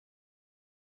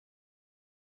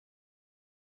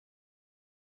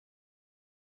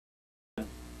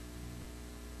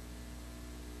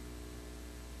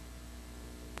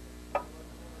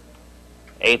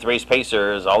Eighth race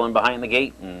pacers all in behind the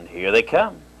gate, and here they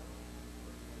come.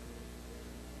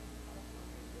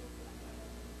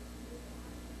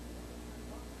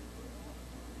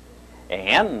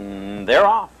 And they're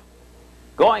off.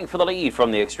 Going for the lead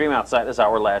from the extreme outside is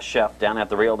Our Last Chef. Down at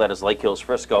the rail, that is Lake Hills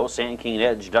Frisco. Sand King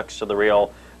Edge ducks to the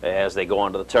rail as they go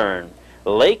onto the turn.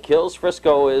 Lake Hills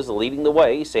Frisco is leading the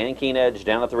way. Sand King Edge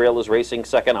down at the rail is racing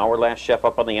second. Our Last Chef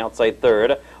up on the outside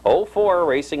third. 04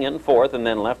 racing in fourth, and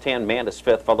then Left Hand Man is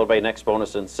fifth, followed by Next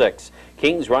Bonus in sixth.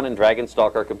 King's Run and Dragon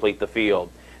Stalker complete the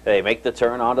field. They make the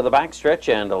turn onto the backstretch,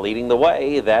 and leading the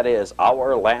way, that is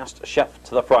Our Last Chef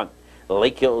to the front.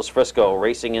 Lake Hills Frisco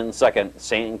racing in second.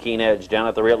 Sand King Edge down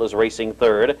at the rail is racing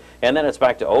third. And then it's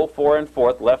back to 04 and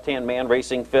fourth. Left Hand Man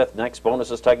racing fifth. Next Bonus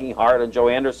is tugging hard on Joe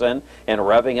Anderson. And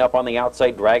revving up on the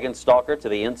outside, Dragon Stalker to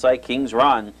the inside, King's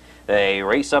Run. They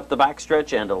race up the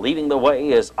backstretch, and leading the way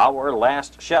is Our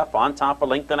Last Chef on top, a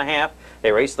length and a half.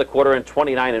 They race the quarter in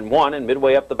 29 and 1, and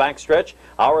midway up the backstretch,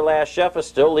 Our Last Chef is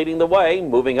still leading the way.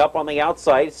 Moving up on the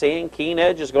outside, Sand King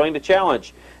Edge is going to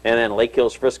challenge. And then Lake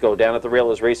Hills Frisco down at the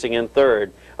rail is racing in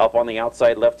third. Up on the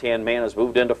outside, Left Hand Man has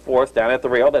moved into fourth. Down at the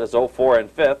rail, that is 04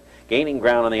 and fifth. Gaining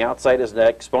ground on the outside is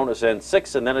Next Bonus in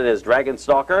sixth, and then it is Dragon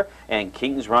Stalker and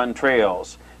King's Run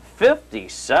trails.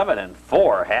 57 and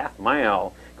 4 half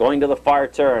mile. Going to the far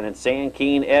turn, and Sand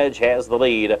King Edge has the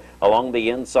lead. Along the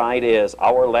inside is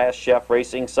Our Last Chef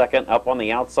racing second. Up on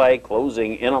the outside,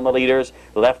 closing in on the leaders.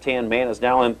 Left Hand Man is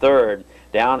now in third.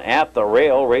 Down at the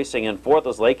rail, racing in fourth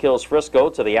is Lake Hills Frisco.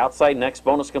 To the outside, Next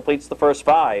Bonus completes the first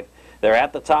five. They're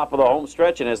at the top of the home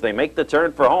stretch, and as they make the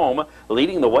turn for home,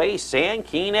 leading the way, Sand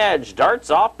King Edge darts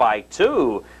off by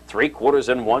 2. 3/4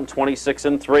 in 1:26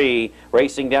 and 3.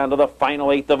 Racing down to the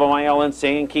final eighth of a mile, and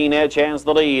Sand King Edge has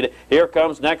the lead. Here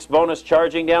comes Next Bonus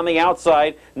charging down the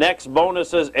outside. Next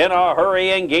Bonus is in a hurry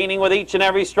and gaining with each and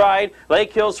every stride.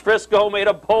 Lake Hills Frisco made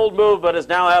a bold move, but is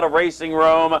now out of racing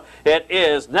room. It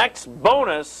is Next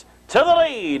Bonus to the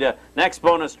lead. Next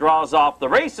Bonus draws off the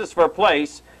races for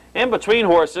place. In between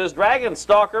horses, Dragon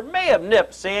Stalker may have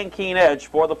nipped Sand King Edge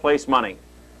for the place money.